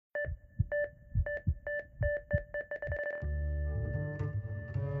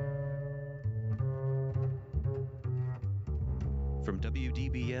from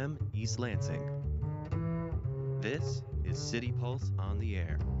WDBM East Lansing. This is City Pulse on the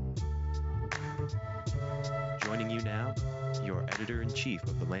Air. Joining you now, your editor-in-chief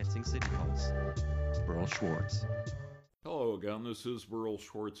of the Lansing City Pulse, Burl Schwartz. Hello again, this is Burl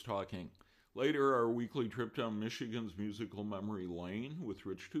Schwartz talking. Later, our weekly trip down Michigan's musical memory lane with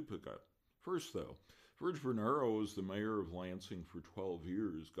Rich Tupica. First, though, Virg Bernero was the mayor of Lansing for 12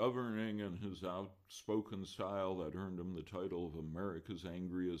 years, governing in his outspoken style that earned him the title of America's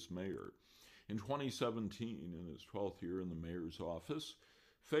Angriest Mayor. In 2017, in his 12th year in the mayor's office,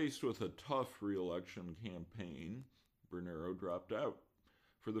 faced with a tough re-election campaign, Bernero dropped out.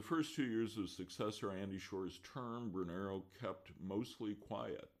 For the first 2 years of successor Andy Schor's term, Bernero kept mostly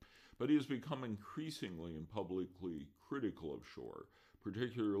quiet, but he has become increasingly and publicly critical of Schor,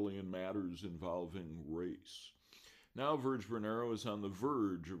 particularly in matters involving race. Now Virg Bernero is on the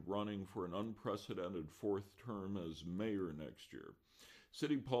verge of running for an unprecedented fourth term as mayor next year.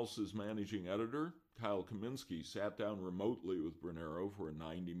 City Pulse's managing editor, Kyle Kaminsky, sat down remotely with Bernero for a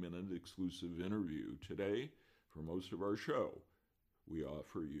 90-minute exclusive interview. Today, for most of our show, we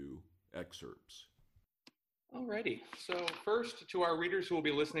offer you excerpts. Alrighty, so first, to our readers who will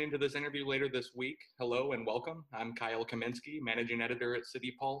be listening to this interview later this week, hello and welcome. I'm Kyle Kaminsky, managing editor at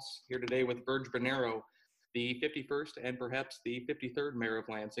City Pulse, here today with Virg Bernero, the 51st and perhaps the 53rd mayor of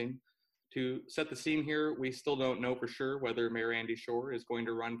Lansing. To set the scene here, we still don't know for sure whether Mayor Andy Schor is going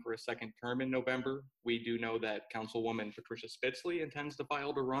to run for a second term in November. We do know that Councilwoman Patricia Spitzley intends to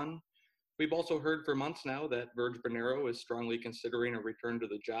file to run. We've also heard for months now that Virg Bernero is strongly considering a return to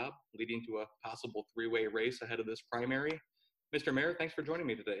the job, leading to a possible three-way race ahead of this primary. Mr. Mayor, thanks for joining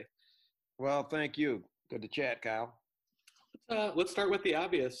me today. Well, thank you. Good to chat, Kyle. Let's start with the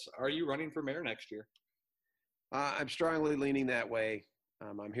obvious. Are you running for mayor next year? I'm strongly leaning that way.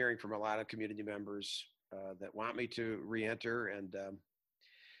 I'm hearing from a lot of community members that want me to re-enter, and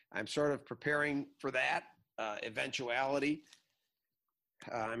I'm sort of preparing for that eventuality.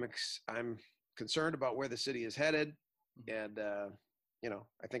 I'm concerned about where the city is headed, and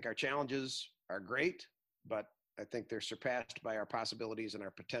I think our challenges are great, but I think they're surpassed by our possibilities and our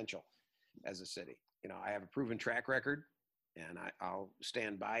potential as a city. I have a proven track record, and I'll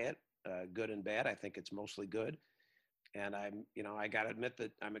stand by it, good and bad. I think it's mostly good, and I got to admit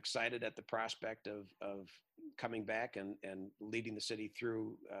that I'm excited at the prospect of coming back and leading the city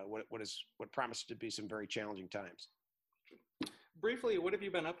through what promises to be some very challenging times. Briefly, what have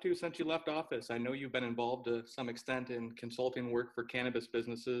you been up to since you left office? I know you've been involved to some extent in consulting work for cannabis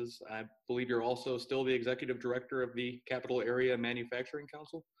businesses. I believe you're also still the executive director of the Capital Area Manufacturing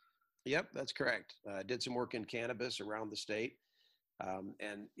Council. Yep, that's correct. I did some work in cannabis around the state.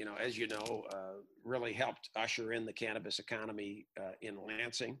 And, as you know, really helped usher in the cannabis economy in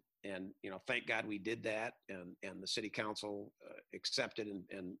Lansing. And, thank God we did that. And the city council accepted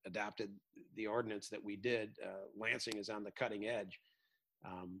and adopted the ordinance that we did. Lansing is on the cutting edge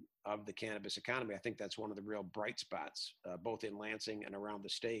of the cannabis economy. I think that's one of the real bright spots, both in Lansing and around the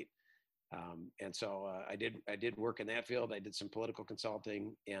state. And so I did work in that field. I did some political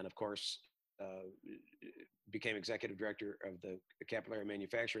consulting, and of course, became executive director of the Capital Area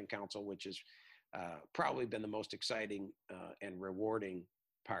Manufacturing Council, which has probably been the most exciting and rewarding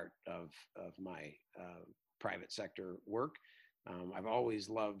part of my private sector work. I've always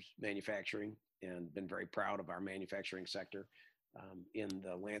loved manufacturing and been very proud of our manufacturing sector. In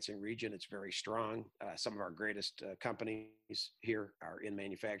the Lansing region, it's very strong. Some of our greatest companies here are in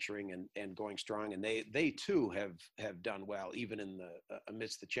manufacturing and going strong, and they too have done well, even in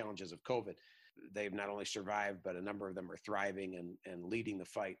amidst the challenges of COVID. They've not only survived, but a number of them are thriving and leading the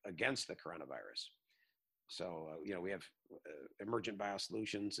fight against the coronavirus. So, we have Emergent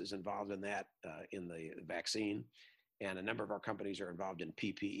Biosolutions is involved in that, in the vaccine. And a number of our companies are involved in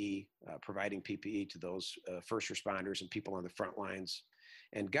PPE, providing PPE to those first responders and people on the front lines.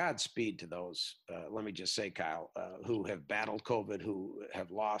 And Godspeed to those, let me just say, Kyle, who have battled COVID, who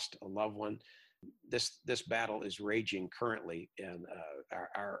have lost a loved one. This battle is raging currently, and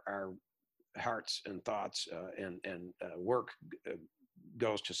our hearts and thoughts and work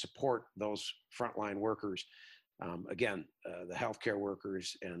goes to support those frontline workers. Again, the healthcare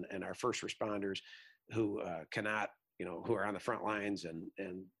workers and our first responders who cannot, who are on the front lines,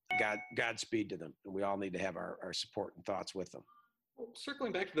 and Godspeed to them. And we all need to have our support and thoughts with them. Well,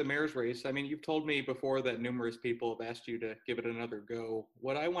 circling back to the mayor's race, I mean, you've told me before that numerous people have asked you to give it another go.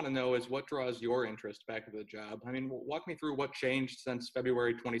 What I want to know is what draws your interest back to the job? I mean, walk me through what changed since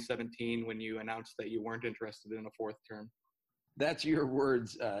February 2017 when you announced that you weren't interested in a fourth term. That's your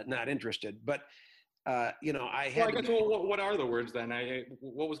words, not interested. But, I had... Well, what are the words then?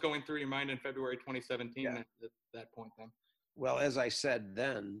 What was going through your mind in February 2017 at that point then? Well, as I said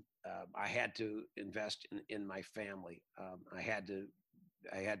then, I had to invest in my family. I had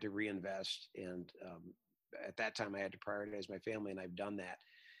to reinvest, and at that time, I had to prioritize my family, and I've done that,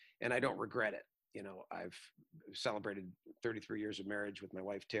 and I don't regret it. You know, I've celebrated 33 years of marriage with my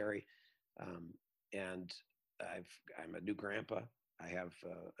wife Terry, um, and I'm a new grandpa. I have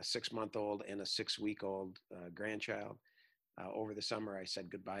a 6-month-old and a 6-week-old grandchild. Over the summer, I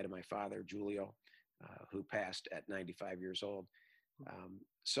said goodbye to my father, Julio, who passed at 95 years old.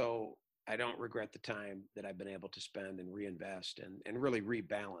 So I don't regret the time that I've been able to spend and reinvest and really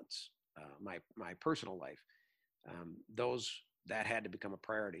rebalance my personal life. Those that had to become a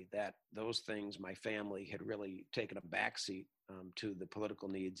priority. That those things, my family had really taken a backseat to the political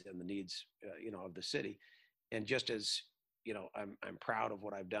needs and the needs, of the city. And just as I'm proud of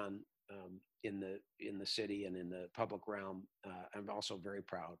what I've done in the city and in the public realm. I'm also very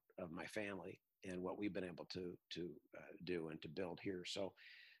proud of my family and what we've been able to do and to build here. So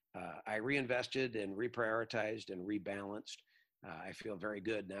I reinvested and reprioritized and rebalanced. I feel very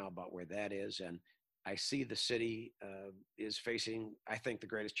good now about where that is, and I see the city is facing, I think, the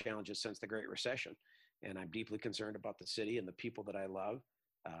greatest challenges since the Great Recession, and I'm deeply concerned about the city and the people that I love.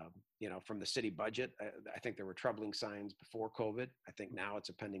 From the city budget, I think there were troubling signs before COVID. I think now it's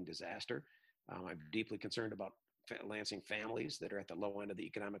a pending disaster. I'm deeply concerned about Lansing families that are at the low end of the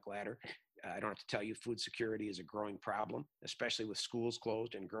economic ladder. I don't have to tell you, food security is a growing problem, especially with schools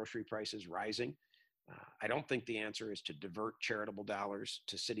closed and grocery prices rising. I don't think the answer is to divert charitable dollars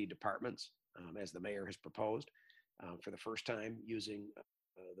to city departments, as the mayor has proposed, for the first time, using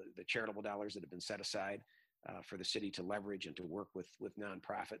the charitable dollars that have been set aside for the city to leverage and to work with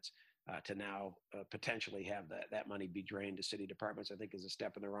nonprofits to now potentially have that money be drained to city departments. I think is a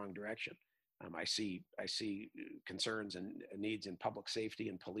step in the wrong direction. I see concerns and needs in public safety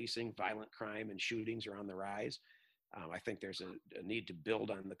and policing. Violent crime and shootings are on the rise. I think there's a need to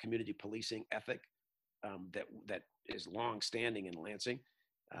build on the community policing ethic that is long-standing in Lansing,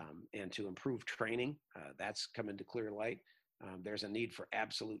 and to improve training. That's come into clear light. There's a need for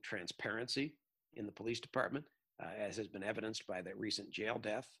absolute transparency in the police department, as has been evidenced by the recent jail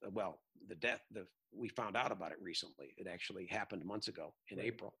death. We found out about it recently. It actually happened months ago in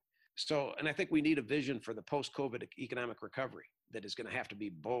April. So, and I think we need a vision for the post-COVID economic recovery that is going to have to be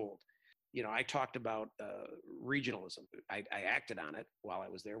bold. I talked about regionalism. I acted on it while I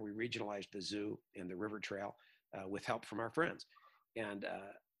was there. We regionalized the zoo and the river trail with help from our friends. And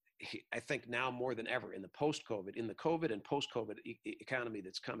I think now more than ever in the COVID and post-COVID economy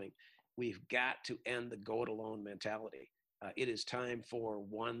that's coming, we've got to end the go-it-alone mentality. It is time for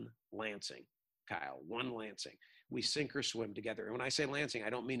one Lansing, Kyle, one Lansing. We sink or swim together. And when I say Lansing, I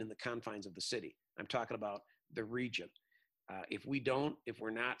don't mean in the confines of the city. I'm talking about the region. If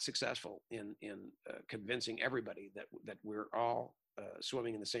we're not successful in convincing everybody that we're all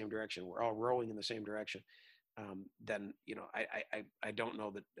swimming in the same direction, we're all rowing in the same direction, then I don't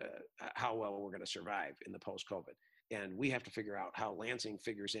know that how well we're going to survive in the post-COVID. And we have to figure out how Lansing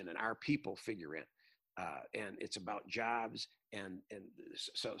figures in and our people figure in. And it's about jobs, and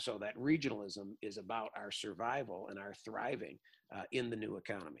so that regionalism is about our survival and our thriving in the new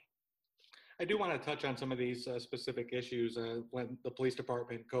economy. I do want to touch on some of these specific issues, when the police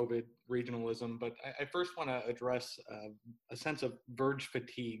department, COVID, regionalism, but I first want to address a sense of verge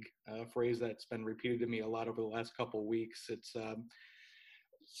fatigue, a phrase that's been repeated to me a lot over the last couple of weeks. It's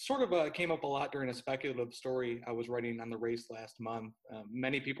sort of came up a lot during a speculative story I was writing on the race last month.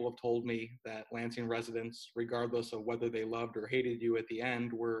 Many people have told me that Lansing residents, regardless of whether they loved or hated you at the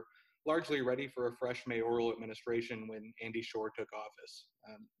end, were largely ready for a fresh mayoral administration when Andy Shore took office.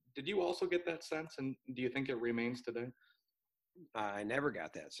 Did you also get that sense, and do you think it remains today? I never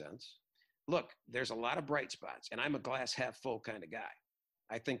got that sense. Look, there's a lot of bright spots, and I'm a glass half full kind of guy.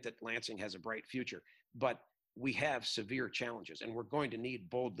 I think that Lansing has a bright future, but we have severe challenges, and we're going to need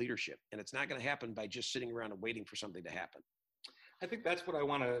bold leadership, and it's not going to happen by just sitting around and waiting for something to happen. I think that's what I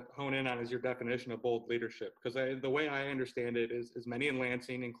want to hone in on is your definition of bold leadership, because the way I understand it is many in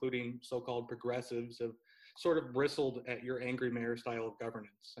Lansing, including so-called progressives, have sort of bristled at your angry mayor style of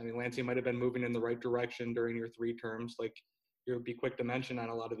governance. I mean, Lansing might have been moving in the right direction during your 3 terms, like you would be quick to mention on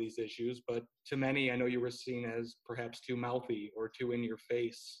a lot of these issues, but to many, I know you were seen as perhaps too mouthy or too in your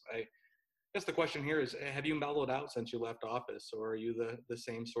face. I guess the question here is, have you mellowed out since you left office, or are you the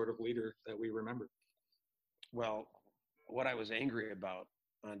same sort of leader that we remember? Well, what I was angry about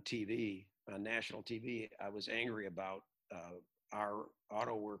on TV, on national TV, I was angry about our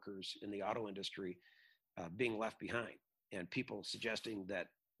auto workers in the auto industry being left behind, and people suggesting that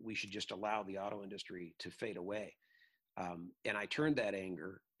we should just allow the auto industry to fade away. And I turned that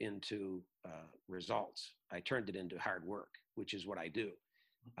anger into results. I turned it into hard work. which is what I do.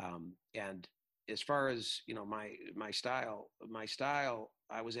 And as far as, you know, my style,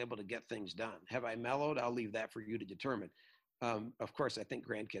 I was able to get things done. Have I mellowed? I'll leave that for you to determine. Of course, I think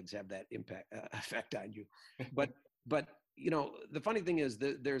grandkids have that effect on you, but you know, the funny thing is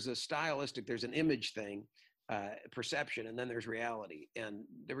that there's an image thing, perception, and then there's reality. And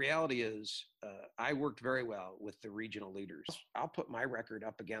the reality is, I worked very well with the regional leaders. I'll put my record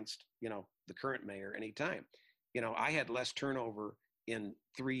up against, you know, the current mayor anytime. You know, I had less turnover in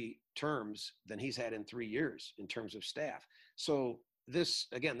 3 terms than he's had in 3 years in terms of staff. So this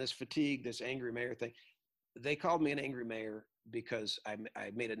fatigue, this angry mayor thing, they called me an angry mayor because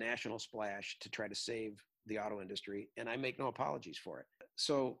I made a national splash to try to save the auto industry, and I make no apologies for it.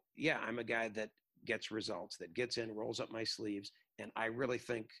 So yeah, I'm a guy that gets results, that gets in, rolls up my sleeves. And I really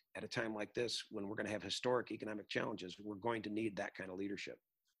think at a time like this, when we're going to have historic economic challenges, we're going to need that kind of leadership.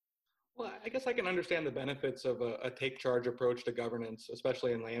 Well, I guess I can understand the benefits of a take charge approach to governance,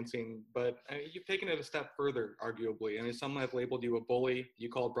 especially in Lansing, but you've taken it a step further, arguably. I mean, some have labeled you a bully. You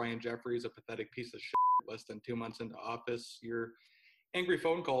called Brian Jeffries a pathetic piece of shit less than 2 months into office. Your angry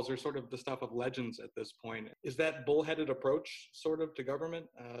phone calls are sort of the stuff of legends at this point. Is that bullheaded approach sort of to government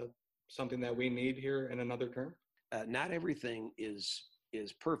something that we need here in another term? Not everything is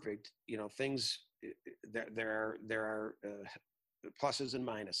perfect. You know, things, there are pluses and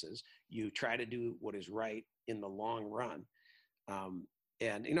minuses. You try to do what is right in the long run.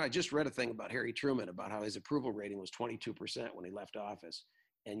 And, you know, I just read a thing about Harry Truman, about how his approval rating was 22% when he left office.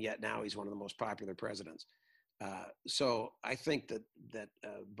 And yet now he's one of the most popular presidents. So I think that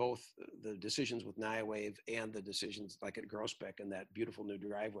both the decisions with Niawave and the decisions like at Groesbeck and that beautiful new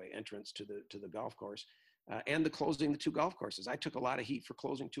driveway entrance to the golf course, and the closing the 2 golf courses. I took a lot of heat for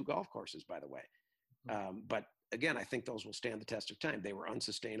closing 2 golf courses, by the way. But again, I think those will stand the test of time. They were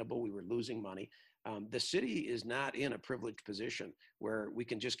unsustainable. We were losing money. The city is not in a privileged position where we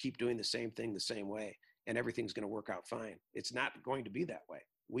can just keep doing the same thing the same way and everything's going to work out fine. It's not going to be that way.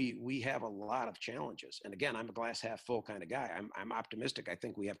 We have a lot of challenges. And again, I'm a glass half full kind of guy. I'm optimistic. I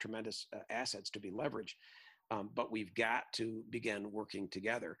think we have tremendous assets to be leveraged, but we've got to begin working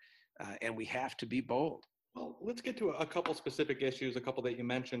together, and we have to be bold. Well, let's get to a couple specific issues, a couple that you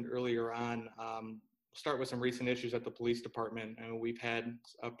mentioned earlier on. Start with some recent issues at the police department. We've had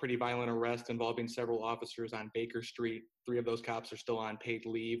a pretty violent arrest involving several officers on Baker Street. 3 of those cops are still on paid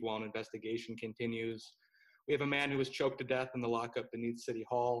leave while an investigation continues. We have a man who was choked to death in the lockup beneath City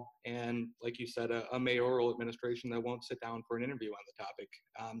Hall, and like you said, a mayoral administration that won't sit down for an interview on the topic.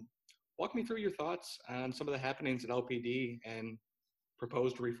 Walk me through your thoughts on some of the happenings at LPD and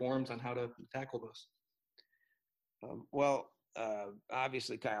proposed reforms on how to tackle this.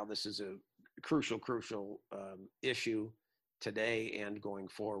 Obviously, Kyle, this is a crucial issue today and going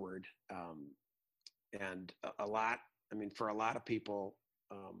forward. And for a lot of people,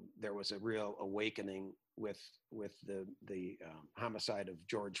 there was a real awakening with the homicide of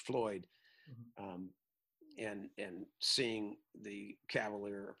George Floyd, and seeing the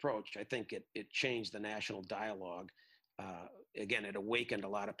cavalier approach. I think it changed the national dialogue. Again, it awakened a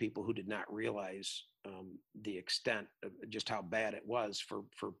lot of people who did not realize the extent of just how bad it was for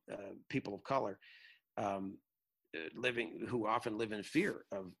people of color, who often live in fear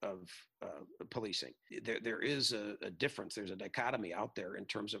of policing. There is a difference. There's a dichotomy out there in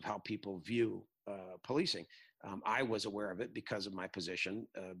terms of how people view policing. I was aware of it because of my position,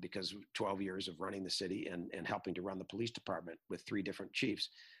 because of 12 years of running the city and helping to run the police department with 3 different chiefs.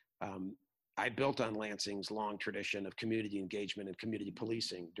 I built on Lansing's long tradition of community engagement and community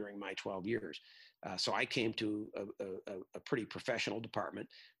policing during my 12 years. So I came to a pretty professional department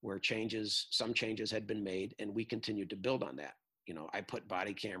where some changes had been made, and we continued to build on that. You know, I put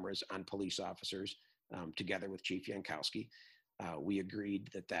body cameras on police officers together with Chief Yankowski. We agreed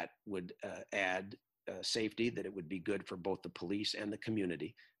that would add safety, that it would be good for both the police and the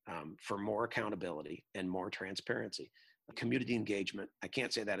community, for more accountability and more transparency. Community engagement, I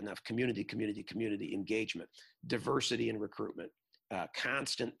can't say that enough. Community engagement, diversity and recruitment,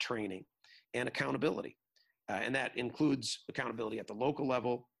 constant training, and accountability. And that includes accountability at the local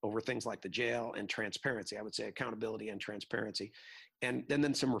level over things like the jail, and transparency. I would say accountability and transparency. And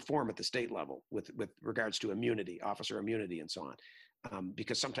then some reform at the state level with regards to immunity, officer immunity, and so on.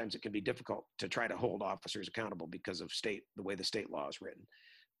 Because sometimes it can be difficult to try to hold officers accountable because of the way the state law is written.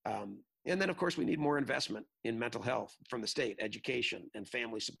 And then, of course, we need more investment in mental health from the state, education, and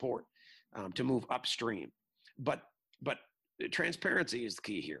family support to move upstream. But transparency is the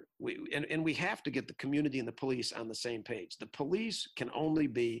key here. We have to get the community and the police on the same page. The police can only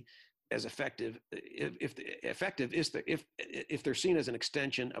be as effective if they're seen as an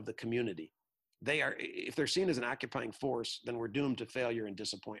extension of the community. if they're seen as an occupying force, then we're doomed to failure and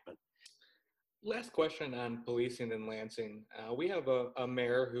disappointment. Last question on policing in Lansing. We have a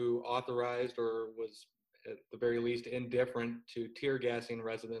mayor who authorized or was at the very least indifferent to tear gassing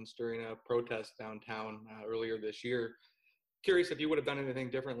residents during a protest downtown earlier this year. Curious if you would have done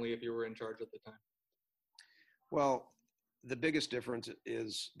anything differently if you were in charge at the time. Well, the biggest difference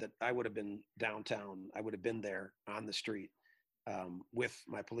is that I would have been downtown. I would have been there on the street with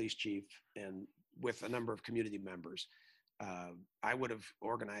my police chief and with a number of community members. I would have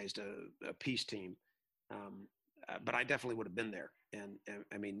organized a peace team, but I definitely would have been there. And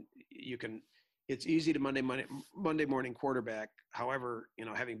I mean, it's easy to Monday morning quarterback. However,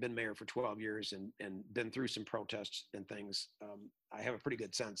 having been mayor for 12 years and been through some protests and things, I have a pretty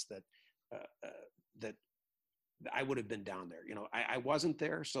good sense that that I would have been down there. I wasn't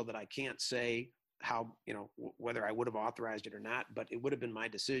there, so that I can't say how, whether I would have authorized it or not, but it would have been my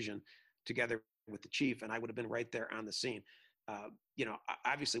decision together with the chief, and I would have been right there on the scene.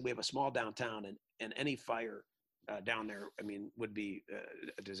 Obviously we have a small downtown, and any fire down there, would be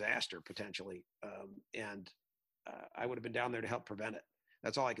a disaster potentially. I would have been down there to help prevent it.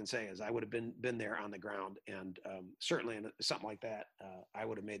 That's all I can say, is I would have been there on the ground, and certainly in something like that, I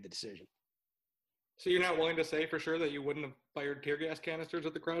would have made the decision. So you're not willing to say for sure that you wouldn't have fired tear gas canisters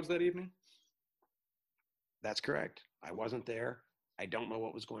at the crowds that evening? That's correct. I wasn't there. I don't know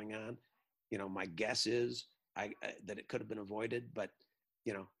what was going on. My guess is that it could have been avoided, but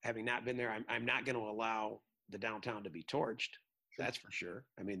having not been there, I'm not going to allow the downtown to be torched. That's for sure.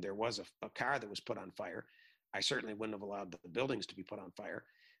 There was a car that was put on fire. I certainly wouldn't have allowed the buildings to be put on fire.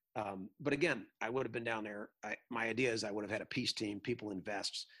 But again, I would have been down there. My idea is I would have had a peace team, people in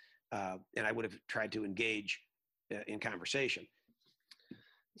vests, and I would have tried to engage in conversation.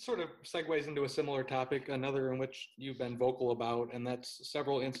 Sort of segues into a similar topic, another in which you've been vocal about, and that's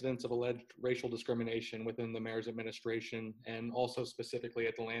several incidents of alleged racial discrimination within the mayor's administration, and also specifically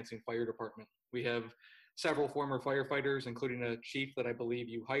at the Lansing Fire Department. We have several former firefighters, including a chief that I believe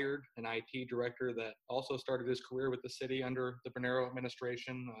you hired, an IT director that also started his career with the city under the Bernero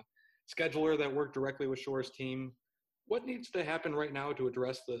administration, a scheduler that worked directly with Shore's team. What needs to happen right now to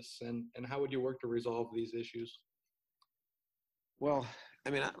address this, and how would you work to resolve these issues? Well,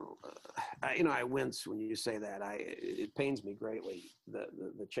 I wince when you say that. It pains me greatly,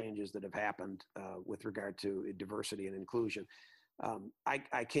 the changes that have happened with regard to diversity and inclusion.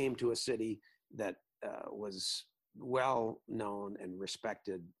 I came to a city that was well known and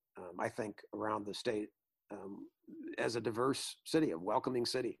respected, I think, around the state as a diverse city, a welcoming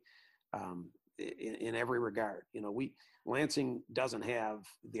city in every regard. Lansing doesn't have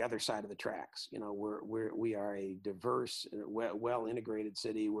the other side of the tracks. We are a diverse, well integrated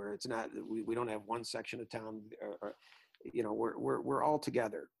city where it's not, we don't have one section of town, we're all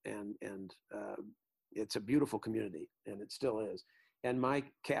together, and it's a beautiful community, and it still is. And my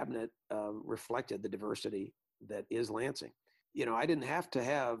cabinet reflected the diversity that is Lansing. I didn't have to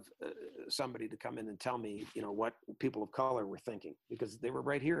have somebody to come in and tell me, what people of color were thinking, because they were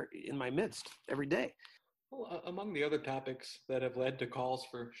right here in my midst every day. Well, among the other topics that have led to calls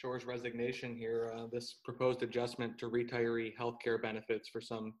for Shore's resignation here, this proposed adjustment to retiree healthcare benefits for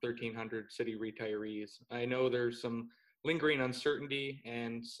some 1,300 city retirees. I know there's some lingering uncertainty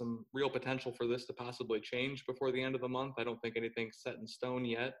and some real potential for this to possibly change before the end of the month. I don't think anything's set in stone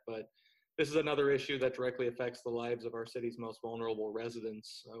yet, but this is another issue that directly affects the lives of our city's most vulnerable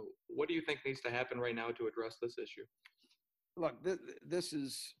residents. What do you think needs to happen right now to address this issue? Look, this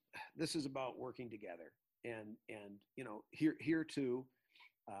is about working together, and here too,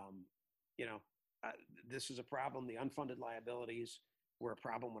 this is a problem. The unfunded liabilities were a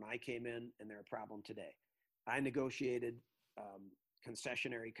problem when I came in, and they're a problem today. I negotiated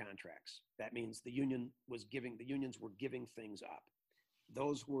concessionary contracts. That means the unions were giving things up.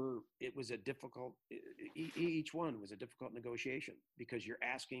 Each one was a difficult negotiation, because you're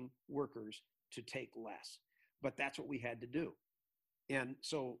asking workers to take less, but that's what we had to do. And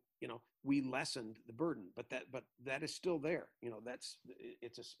so, we lessened the burden, but that is still there. That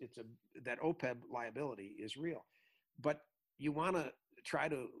OPEB liability is real, but you want to try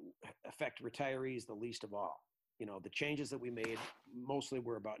to affect retirees the least of all. The changes that we made mostly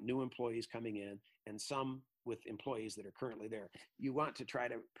were about new employees coming in, and some with employees that are currently there. You want to try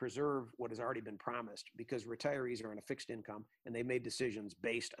to preserve what has already been promised, because retirees are on a fixed income, and they made decisions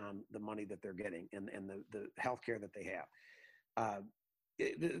based on the money that they're getting and the health care that they have.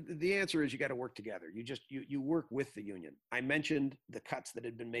 The answer is you got to work together. You work with the union. I mentioned the cuts that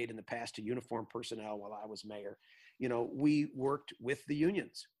had been made in the past to uniform personnel while I was mayor. We worked with the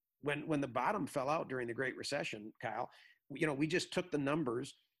unions. When the bottom fell out during the Great Recession, Kyle, we just took the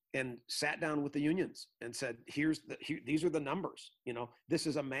numbers and sat down with the unions and said, these are the numbers. This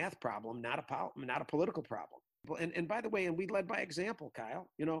is a math problem, not a political problem. And by the way, and we led by example, Kyle.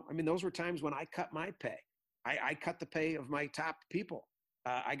 Those were times when I cut my pay. I cut the pay of my top people.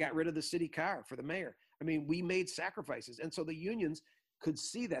 I got rid of the city car for the mayor. We made sacrifices. And so the unions could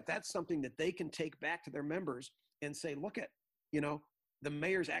see that that's something that they can take back to their members and say, look at, the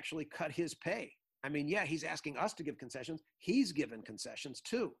mayor's actually cut his pay. Yeah, he's asking us to give concessions. He's given concessions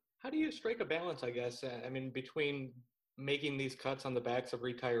too. How do you strike a balance, I guess, between making these cuts on the backs of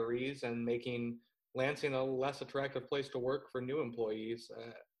retirees and making Lansing a less attractive place to work for new employees?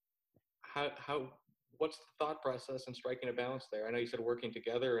 What's the thought process in striking a balance there? I know you said working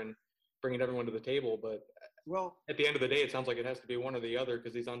together and bringing everyone to the table, but at the end of the day, it sounds like it has to be one or the other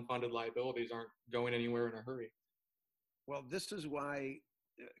because these unfunded liabilities aren't going anywhere in a hurry. Well, this is why,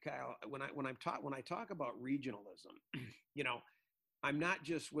 Kyle, when I talk about regionalism, I'm not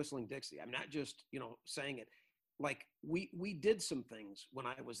just whistling Dixie. I'm not just, saying it. Like we did some things when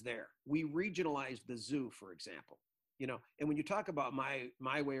I was there. We regionalized the zoo, for example, and when you talk about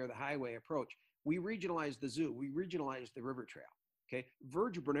my way or the highway approach, we regionalized the zoo. We regionalized the river trail. Okay.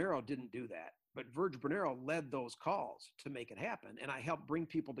 Verge Bernero didn't do that, but Verge Bernero led those calls to make it happen. And I helped bring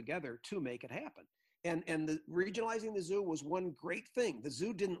people together to make it happen. And the regionalizing the zoo was one great thing. The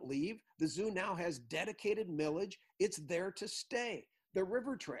zoo didn't leave. The zoo now has dedicated millage. It's there to stay. The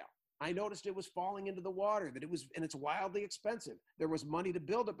river trail, I noticed it was falling into the water, and it's wildly expensive. There was money to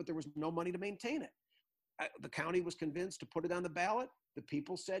build it, but there was no money to maintain it. The county was convinced to put it on the ballot. The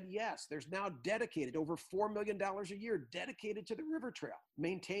people said yes. There's now dedicated over $4 million a year dedicated to the river trail,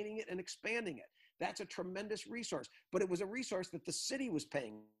 maintaining it and expanding it. That's a tremendous resource, but it was a resource that the city was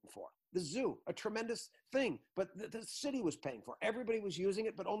paying for. The zoo, a tremendous thing, but the city was paying for. Everybody was using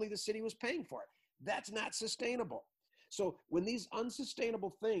it, but only the city was paying for it. That's not sustainable. So when these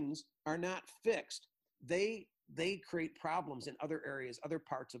unsustainable things are not fixed, they create problems in other areas, other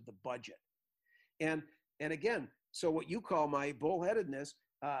parts of the budget. And again, so what you call my bullheadedness,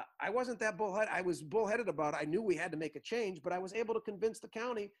 I wasn't that bullheaded. I was bullheaded about it. I knew we had to make a change, but I was able to convince the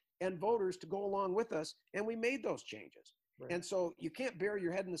county and voters to go along with us, and we made those changes. Right. And so you can't bury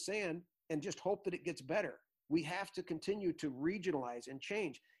your head in the sand and just hope that it gets better. We have to continue to regionalize and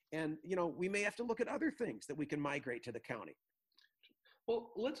change. And, we may have to look at other things that we can migrate to the county.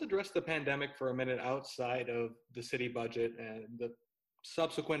 Well, let's address the pandemic for a minute outside of the city budget and the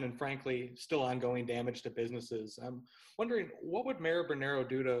subsequent and frankly still ongoing damage to businesses. I'm wondering, what would Mayor Bernero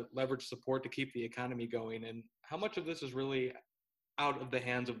do to leverage support to keep the economy going? And how much of this is really out of the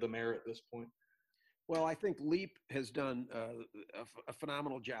hands of the mayor at this point? Well, I think LEAP has done a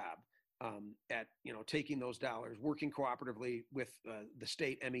phenomenal job at taking those dollars, working cooperatively with the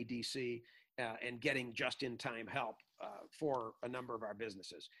state MEDC and getting just-in-time help for a number of our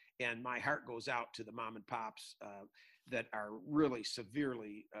businesses. And my heart goes out to the mom and pops that are really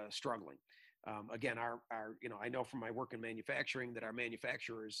severely struggling. Again, I know from my work in manufacturing that our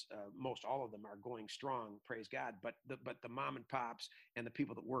manufacturers, most all of them are going strong, praise God. But the mom and pops and the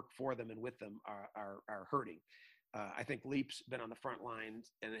people that work for them and with them are hurting. I think LEAP's been on the front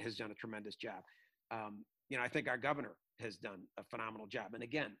lines and has done a tremendous job. I think our governor has done a phenomenal job. And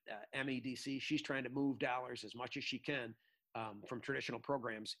again, MEDC, she's trying to move dollars as much as she can from traditional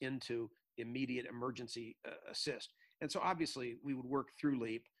programs into immediate emergency assist. And so obviously we would work through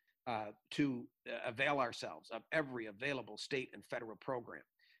LEAP to avail ourselves of every available state and federal program.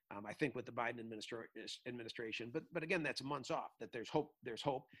 I think with the Biden administration, but again, that's months off, that there's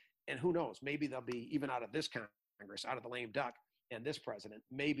hope, and who knows, maybe there'll be, even out of this Congress, out of the lame duck and this president,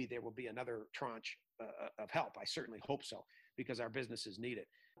 maybe there will be another tranche of help. I certainly hope so, because our businesses need it.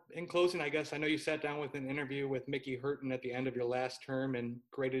 In closing, I guess, I know you sat down with an interview with Mickey Hurton at the end of your last term and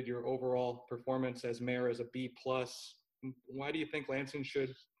graded your overall performance as mayor as a B+. Why do you think Lansing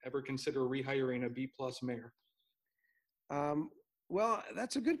should ever consider rehiring a B+ mayor? Well,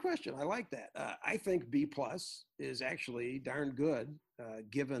 that's a good question. I like that. I think B+ is actually darn good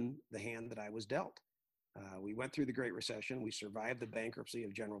given the hand that I was dealt. We went through the Great Recession. We survived the bankruptcy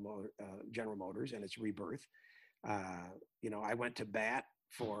of General Motors and its rebirth. I went to bat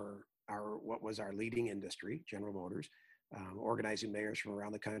for what was our leading industry, General Motors, organizing mayors from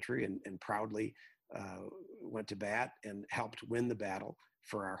around the country, and proudly went to bat and helped win the battle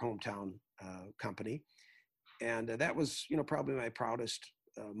for our hometown company. And that was, probably my proudest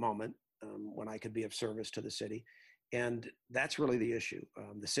moment when I could be of service to the city. And that's really the issue.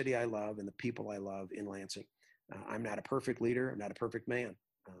 The city I love and the people I love in Lansing. I'm not a perfect leader. I'm not a perfect man.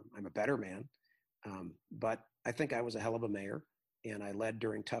 I'm a better man. But I think I was a hell of a mayor. and I led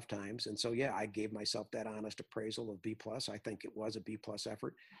during tough times. And so, yeah, I gave myself that honest appraisal of B plus. I think it was a B plus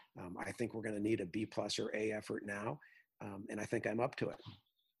effort. I think we're going to need a B plus or A effort now. And I think I'm up to it.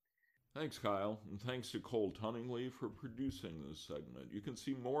 Thanks, Kyle, and thanks to Cole Tunningly for producing this segment. You can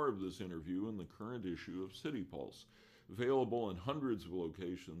see more of this interview in the current issue of City Pulse, available in hundreds of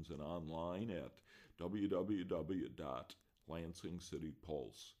locations and online at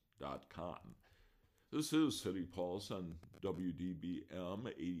www.lansingcitypulse.com. This is City Pulse on WDBM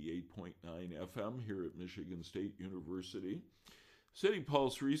 88.9 FM here at Michigan State University. City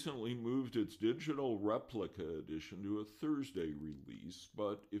Pulse recently moved its digital replica edition to a Thursday release,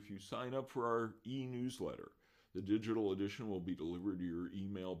 but if you sign up for our e-newsletter, the digital edition will be delivered to your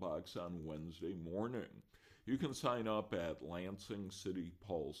email box on Wednesday morning. You can sign up at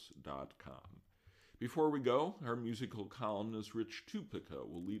lansingcitypulse.com. Before we go, our musical columnist Rich Tupica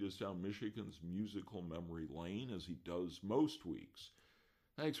will lead us down Michigan's musical memory lane as he does most weeks.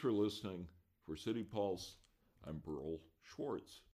 Thanks for listening. For City Pulse, I'm Burl Schwartz.